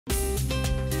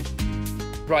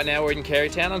Right now we're in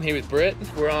Carytown. I'm here with Britt.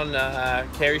 We're on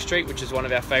Carey Street, which is one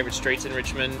of our favourite streets in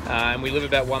Richmond, and we live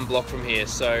about 1 block from here,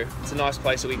 so it's a nice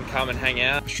place that we can come and hang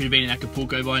out. I should have been in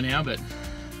Acapulco by now, but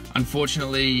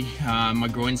unfortunately my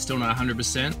groin's still not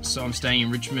 100%, so I'm staying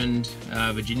in Richmond,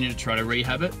 Virginia to try to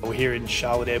rehab it. We're here in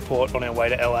Charlotte Airport on our way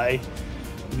to LA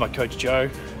with my coach Joe.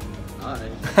 Hi.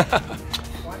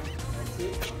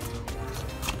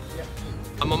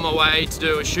 I'm on my way to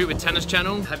do a shoot with Tennis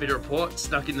Channel. Happy to report,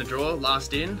 stuck in the draw,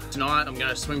 last in. Tonight I'm going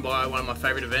to swing by one of my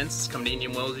favourite events, coming to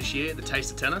Indian Wells this year, the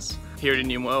Taste of Tennis. Here at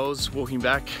Indian Wells, walking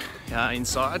back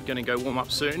inside, going to go warm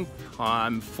up soon.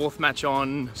 I'm 4th match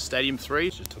on Stadium 3.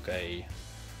 Just took a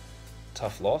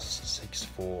tough loss,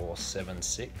 6-4,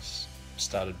 7-6.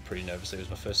 Started pretty nervously. It was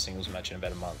my first singles match in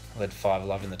about a month. I led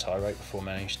 5-love in the tie break before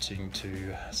managing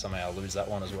to somehow lose that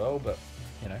one as well, but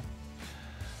you know,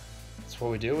 that's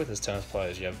what we deal with as tennis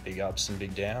players. You have big ups and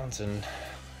big downs, and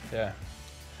yeah,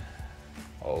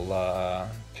 I'll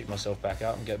pick myself back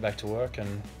up and get back to work,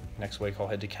 and next week I'll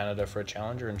head to Canada for a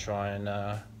challenger and try and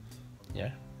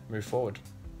yeah, move forward.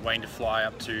 Waiting to fly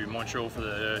up to Montreal for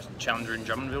the challenger in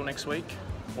Drummondville next week.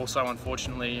 Also,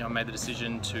 unfortunately, I made the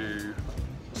decision to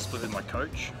split with my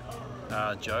coach,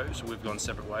 Joe, so we've gone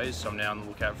separate ways, so I'm now on the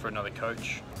lookout for another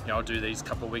coach. You know, I'll do these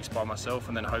couple of weeks by myself,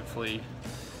 and then hopefully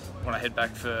when I head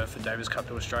back for Davis Cup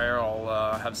to Australia,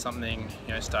 I'll have something,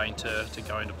 you know, starting to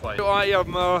go into play. I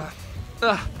am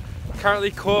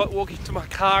currently caught walking to my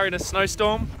car in a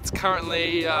snowstorm. It's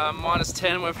currently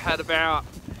 -10. We've had about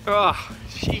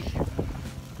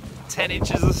 10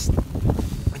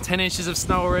 inches of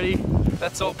snow already.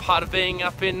 That's all part of being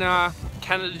up in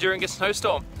Canada during a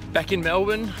snowstorm. Back in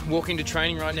Melbourne, walking to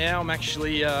training right now. I'm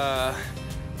actually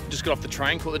just got off the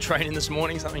train, caught the train in this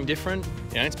morning, something different.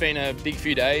 You know, it's been a big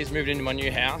few days, moved into my new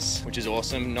house, which is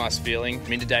awesome, nice feeling.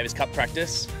 I'm into Davis Cup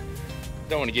practice.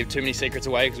 Don't want to give too many secrets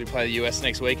away because we play the US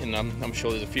next week, and I'm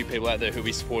sure there's a few people out there who'll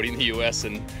be supporting the US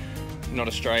and not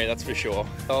Australia, that's for sure.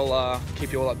 I'll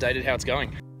keep you all updated how it's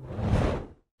going.